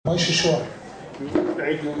Moshe Schorr.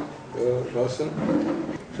 Thank you, Nelson.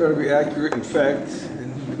 Try to be accurate in fact,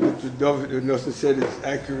 and what David Nelson said is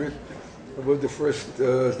accurate. I was the first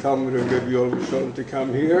Talmud of Rabbi Rosenfeld to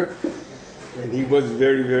come here, and he was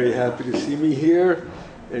very, very happy to see me here.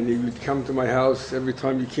 And he would come to my house every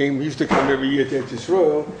time he came. He used to come every year to Eretz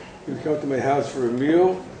Yisrael. He would come to my house for a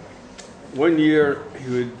meal. One year, he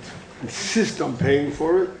would insist on paying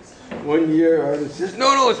for it. One year, I would insist,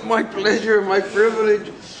 no, it's my pleasure, my privilege.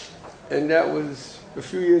 And that was a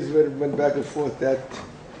few years ago, it went back and forth. That,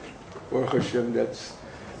 Baruch Hashem, that's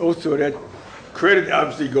also that credit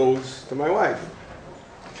obviously goes to my wife.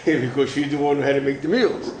 Because she's the one who had to make the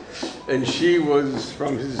meals. And she was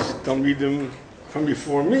from his Talmidim from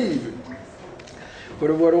before me even.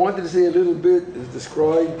 But what I wanted to say a little bit is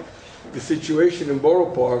describe the situation in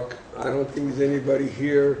Borough Park. I don't think there's anybody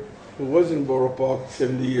here who was in Borough Park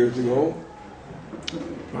 70 years ago.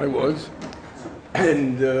 I was.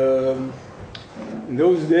 And in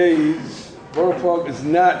those days, Borough Park is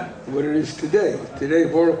not what it is today. Today,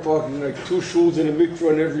 Borough Park is like 2 shuls and a mikvah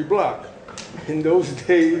on every block. In those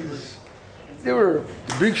days, there were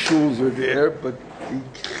the big shuls were there, but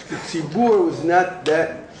the tzibur was not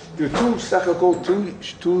that. There were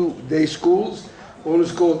two-day schools. One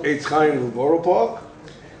was called Eitz Chaim of Borough Park,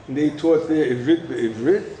 and they taught there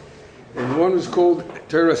Ivrit, and one was called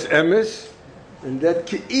Teras Emes, and that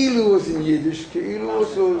Ke'ilu was in Yiddish. Ke'ilu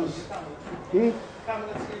also was, in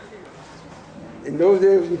those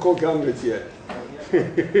days it wasn't called Kamritz yet.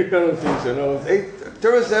 I don't think so, no.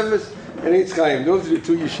 Teras Emes and Eitz Chaim. Those are the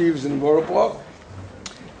 2 yeshivas in Borough Park.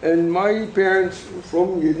 And my parents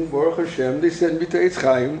from Yidden, Baruch Hashem, they sent me to Eitz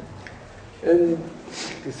Chaim. And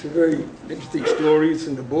it's a very interesting story. It's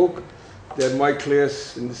in the book that my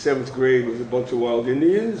class in the 7th grade was a bunch of wild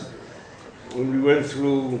Indians. When we went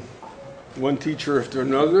through one teacher after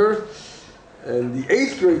another. And the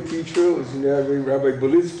 8th grade teacher was Rabbi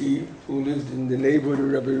Bolitsky, who lived in the neighborhood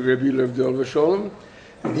of Rabbi lived Olva Sholem.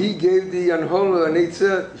 And he gave the Anhola and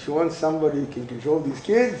Eitzah, if you want somebody who can control these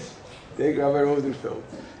kids, take Rabbi Rosenfeld.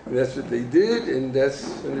 And that's what they did, and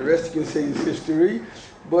the rest you can say is history.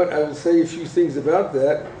 But I will say a few things about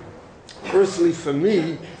that. Personally, for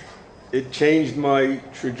me, it changed my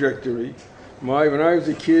trajectory. When I was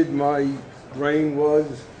a kid, my brain was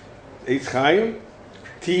Eitz Chaim,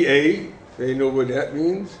 T-A, they know what that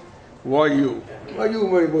means, Y-U. Y-U,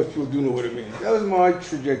 most people do know what it means. That was my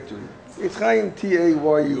trajectory. Eitz Chaim,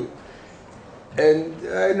 T-A-Y-U. And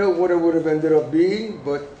I know what I would have ended up being,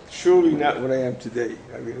 but surely not what I am today.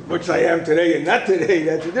 I mean, which I am today and not today,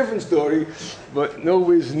 that's a different story, but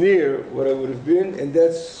nowhere near what I would have been, and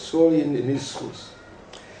that's solely in his schools.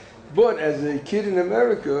 But as a kid in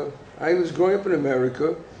America, I was growing up in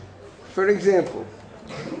America. For example,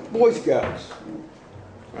 Boy Scouts,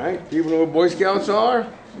 right? People know what Boy Scouts are?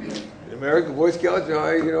 In America, Boy Scouts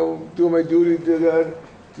are, doing my duty to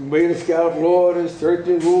obey the scout law. There's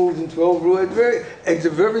 13 rules and 12 rules. It's a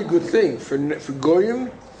very good thing. For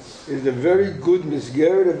Goyim, it's a very good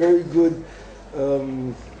misgeret, a very good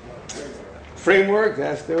framework,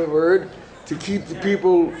 that's the word, to keep the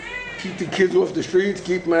kids off the streets,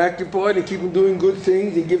 keep them occupied, and keep them doing good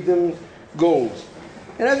things, and give them goals.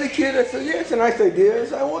 And as a kid, I said, yeah, it's a nice idea.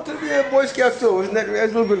 So I wanted to be a Boy Scout too. I was a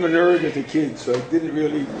little bit of a nerd as a kid, so I didn't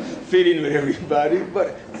really fit in with everybody.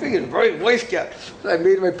 But I figured, right, Boy Scout. So I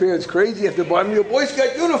made my parents crazy. You have to buy me a Boy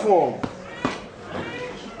Scout uniform.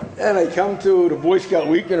 And I come to the Boy Scout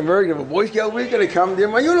week in America, a Boy Scout week, and I come there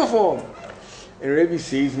in my uniform. And Rebbe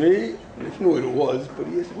sees me, and he knew what it was, but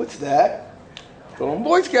he says, what's that? So I'm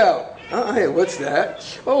Boy Scout. Hey, what's that?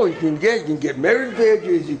 Oh, you can get merit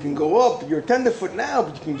badges. You can go up. You're a tenderfoot now,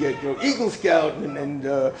 but you can get Eagle Scout and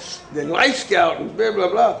then Life Scout and blah blah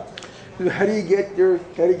blah. So how do you get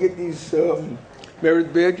these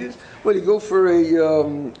merit badges? Well, you go for a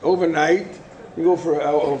overnight. You go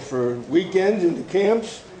for weekends in the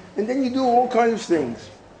camps, and then you do all kinds of things.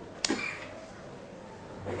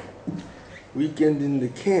 Weekend in the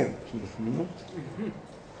camp. Mm-hmm.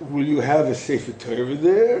 Will you have a Sefer Torah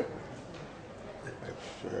there?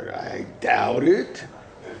 I doubt it.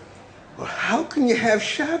 Well, how can you have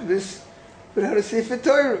Shabbos without a Sefer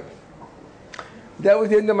Torah? That was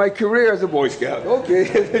the end of my career as a Boy Scout. Okay.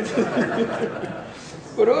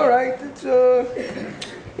 But all right,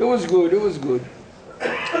 it was good.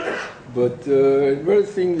 But another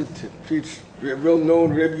thing that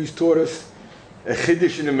well-known rabbis taught us a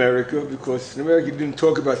chiddush in America, because in America you didn't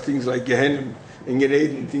talk about things like Gehenna and Gan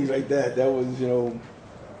Eden and things like that. That was,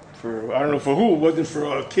 I don't know for who, it wasn't for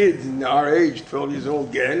our kids in our age, 12 years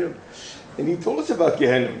old, Gehenna. And he told us about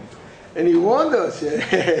Gehenna. And he warned us,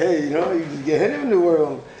 hey, there's Gehenna in the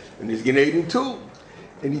world, and there's Gan Eden too.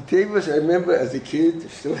 And he gave us, I remember as a kid,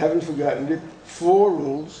 still haven't forgotten it, 4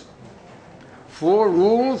 rules. 4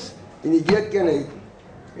 rules and you get Gan Eden.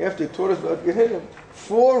 After he taught us about Gehenna.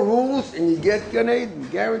 4 rules and you get Gan Eden.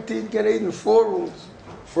 Guaranteed Gan Eden, 4 rules.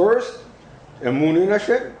 First, Emunah in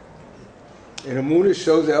Hashem. And Emunah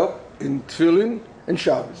shows up in Tefillin and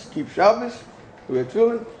Shabbos. Keep Shabbos, you wear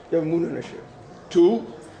Tefillin, you have Emunah in Hashem. 2,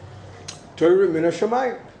 Torah min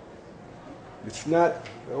Hashamayim. It's not,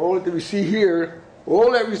 all that we see here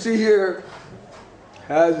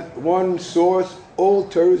has one source, all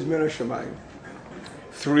Torah is min Hashamayim.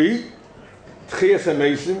 3, Tchias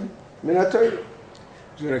HaMeisim min HaTorah.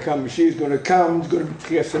 It's going to come, Mashiach is going to come, it's going to be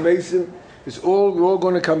Tchias HaMeisim. We're all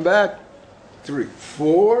going to come back. 3.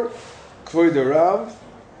 4, Kvod Rav.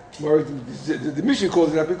 The Mishnah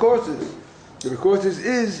calls it Apikosis. The Apikosis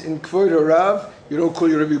is in Kvod Rav. You don't call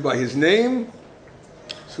your Rebbe by his name.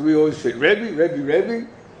 So we always say Rebbe.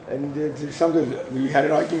 And sometimes we had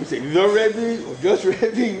an argument, say the Rebbe or just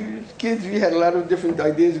Rebbe. Kids, we had a lot of different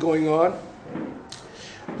ideas going on.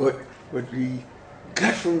 But what we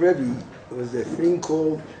got from Rebbe was a thing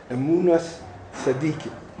called Emunas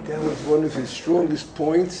Tzadikim. That was one of his strongest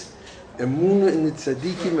points. Emunah in the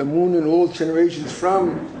Tzadikim, Emunah in all generations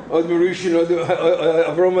from Admir Rishon,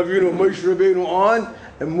 Avraham Avinu, Moshe Rabbeinu on,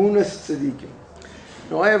 Emunas Tzadikim.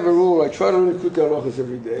 Now I have a rule, I try to learn Likutei Halachos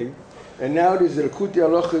every day, and now there's a Likutei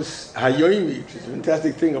Halachos Hayomi, which is a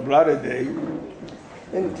fantastic thing, a blada day,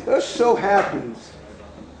 and it just so happens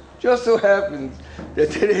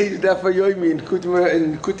that today's Daf Hayomi in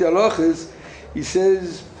Likutei Halachos, he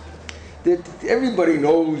says that everybody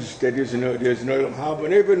knows that there's an Olam Haba,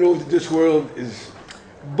 and everybody knows that this world is,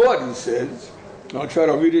 but he says, I'll try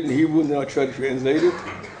to read it in Hebrew and I'll try to translate it.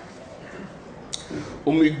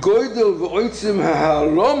 Umigoydel v'oitzim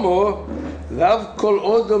ha'alomo lav kol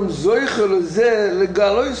odom zoiche lezeh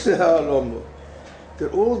legaloise ha'alomo.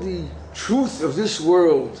 That all the truth of this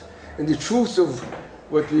world and the truth of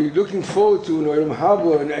what we're looking forward to in Olam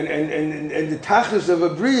Haba and the tachlis of a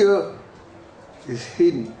Bria is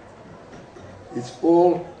hidden. It's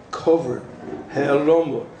all covered.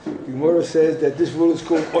 Ha'alomo. The Gemara says that this world is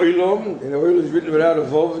called Olam, and Olam is written without a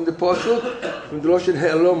vav in the pasuk. From the Lashon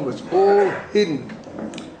Ha'alomo, it's all hidden.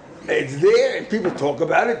 It's there, and people talk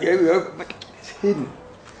about it. Yeah, but it's hidden.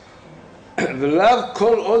 V'lav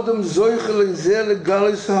kol odom zoichel lezer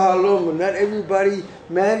legalis ha'alomo. Not everybody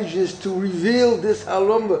manages to reveal this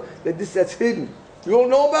ha'alomo, that's hidden. You all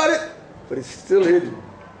know about it, but it's still hidden.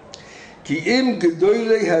 Ki im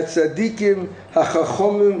gedoylei hatzadikim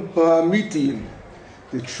hachachomim ha'amitiyim.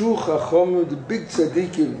 The true chachomim, the big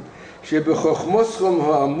tzadikim, shebechochmoschom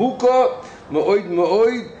ha'amuka ma'oid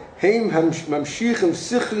ma'oid heim mamshichim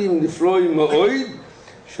sichlim nifloim ma'oid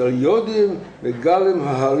shal yodim megalim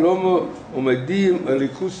ha'alomo umadiyim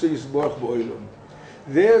alikusa yisborach ba'olam.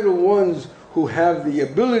 They're the ones who have the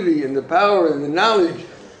ability and the power and the knowledge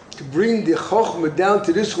to bring the chokhmah down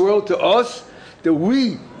to this world, to us, that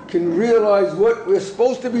we can realize what we're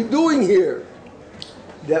supposed to be doing here.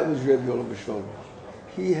 That was Rebbe Olav Shalom.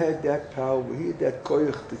 He had that power, he had that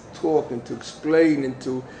koyach to talk and to explain and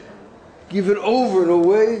to give it over in a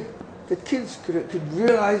way that kids could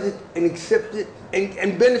realize it and accept it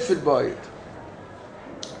and benefit by it.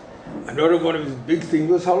 Another one of his big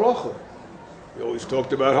things was halacha. He always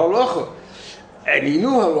talked about halacha. And he knew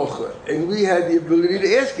halacha. And we had the ability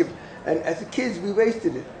to ask him. And as kids, we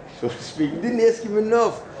wasted it, so to speak. We didn't ask him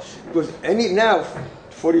enough. Because now,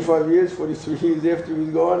 45 years, 43 years after he's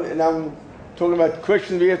gone, and I'm talking about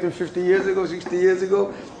questions we asked him 50 years ago, 60 years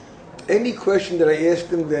ago. Any question that I asked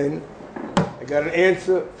him then, I got an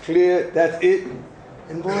answer, clear, that's it.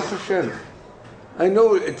 And Baruch Hashem. I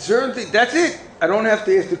know it's certain things, that's it. I don't have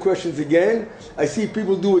to ask the questions again. I see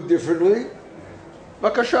people do it differently.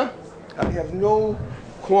 Bakasha. I have no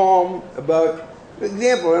qualm about, for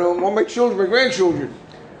example, I don't want my children, my grandchildren,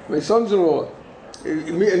 my sons-in-law,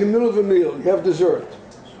 in the middle of a meal, you have dessert,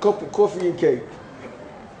 cup of coffee and cake.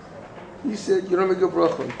 He said, you don't make a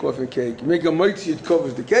bracha on coffee and cake. You make a mitzi, it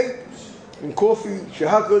covers the cake. And coffee,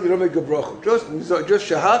 shahaka, you don't make a bracha. Just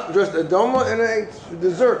shahak, just adama, and a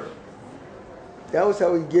dessert. That was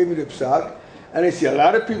how he gave me the psak. And I see a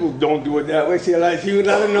lot of people don't do it that way. I see a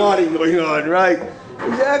lot of nodding going on, right?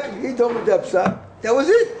 Exactly. He told me that psak. That was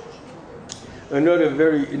it. Another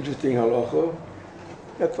very interesting halacha.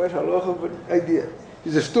 Not quite halacha, but idea.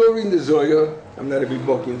 There's a story in the Zohar. I'm not a big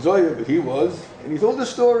book in Zohar, but he was. And he told the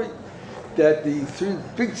story that the 3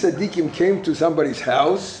 big tzaddikim came to somebody's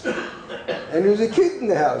house, and there was a kid in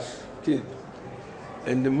the house.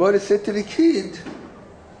 And the mother said to the kid,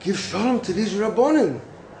 give shalom to these rabbanim.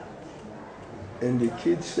 And the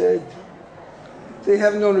kid said, they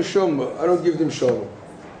have no neshama. I don't give them shalom.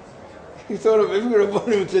 He thought of every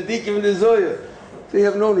Rabbanim tzaddikim in the Zohar. They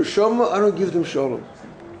have no neshama, I don't give them shalom.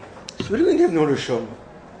 So what do you mean they have no neshama?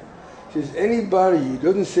 He says, anybody who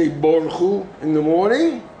doesn't say Baruch Hu in the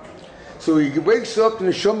morning, so he wakes up and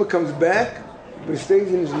the neshama comes back, but it stays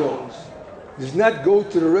in his nose. Does not go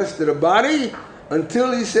to the rest of the body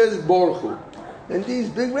until he says Baruch Hu. And these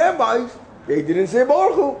big rabbis, they didn't say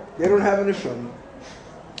Baruch Hu. They don't have a neshama.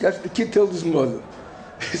 That's what the kid told his mother.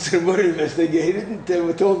 So the mother investigated and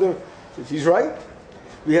told her, he's right.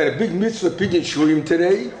 We had a big mitzvah pidyon shuyim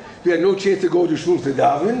today. We had no chance to go to shul to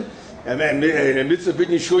daven. And the mitzvah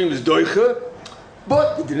pidyon shuyim is doicha.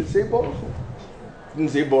 But he didn't say Baruch Hu.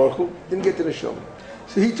 Didn't say Baruch Hu. Didn't get to the neshama.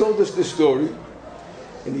 So he told us the story.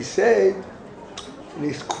 And he said, and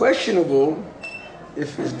it's questionable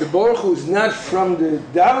if the Baruch Hu is not from the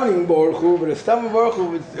davening Baruch Hu, but the Stam Baruch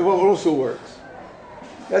Hu, it also works.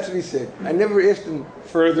 That's what he said. I never asked him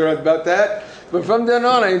further about that, but from then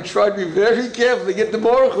on I tried to be very careful to get the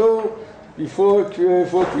Baruch Hu before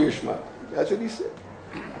Kriya Shema. That's what he said.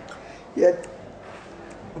 Yet,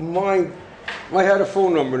 I had a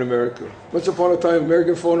phone number in America. Once upon a time,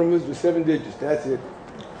 American phone numbers were 7 digits. That's it.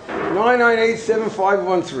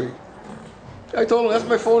 998-7513. I told him, that's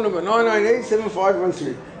my phone number,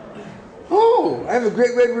 998-7513. Oh, I have a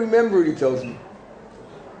great way to remember it, he tells me.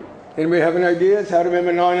 Anybody have any ideas how to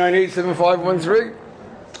remember 998-7513?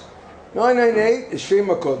 998 is Shem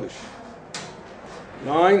HaKodesh.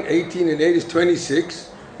 9, 18, and 8 is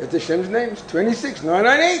 26. That's Hashem's names. 26,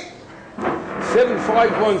 998.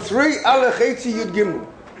 7513, Al HaChetzi Yud Gimel.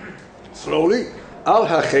 Slowly, Al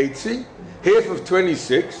HaChetzi, half of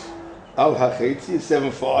 26. Al HaChetzi is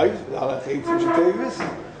 75. Al HaChetzi Shetavis.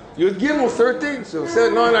 Yud Gimel 13. So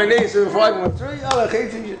 998, 7513, Al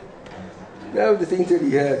HaChetzi. That was the things that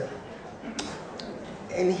he had.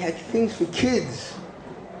 And he had things for kids.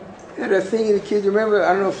 He had a thing in the kids. Remember,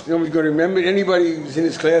 I don't know if nobody's going to remember. Anybody who's in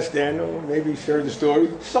his class, Daniel, maybe heard the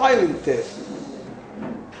story. Silent test.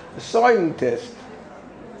 A silent test.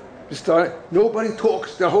 Nobody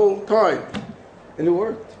talks the whole time. And it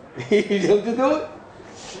worked. He had to do it.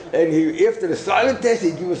 And after the silent test,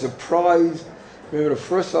 he'd give us a prize. Remember the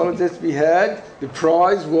first silent test we had? The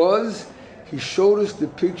prize was, he showed us the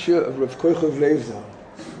picture of Rav Kochav Levzal.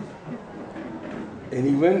 And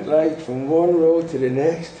he went like from one row to the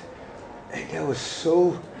next. And that was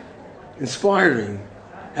so inspiring.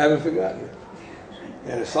 Haven't forgotten it.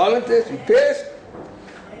 We had a silent test, we passed.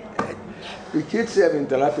 The kids haven't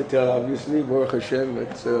a lot to tell, obviously, Baruch Hashem.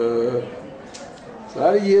 It's a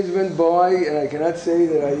lot of years went by, and I cannot say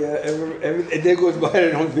that I ever a day goes by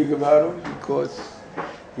and I don't think about him, because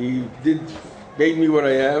he made me what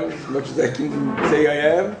I am, as much as I can say I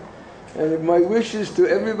am. And my wish is to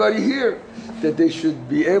everybody here that they should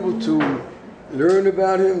be able to learn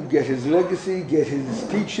about him, get his legacy, get his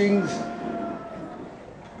teachings,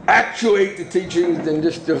 actuate the teachings, and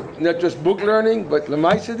not just book learning, but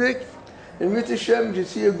L'maisadik. And with Hashem, you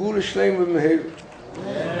see a Gula Shleim with Meher.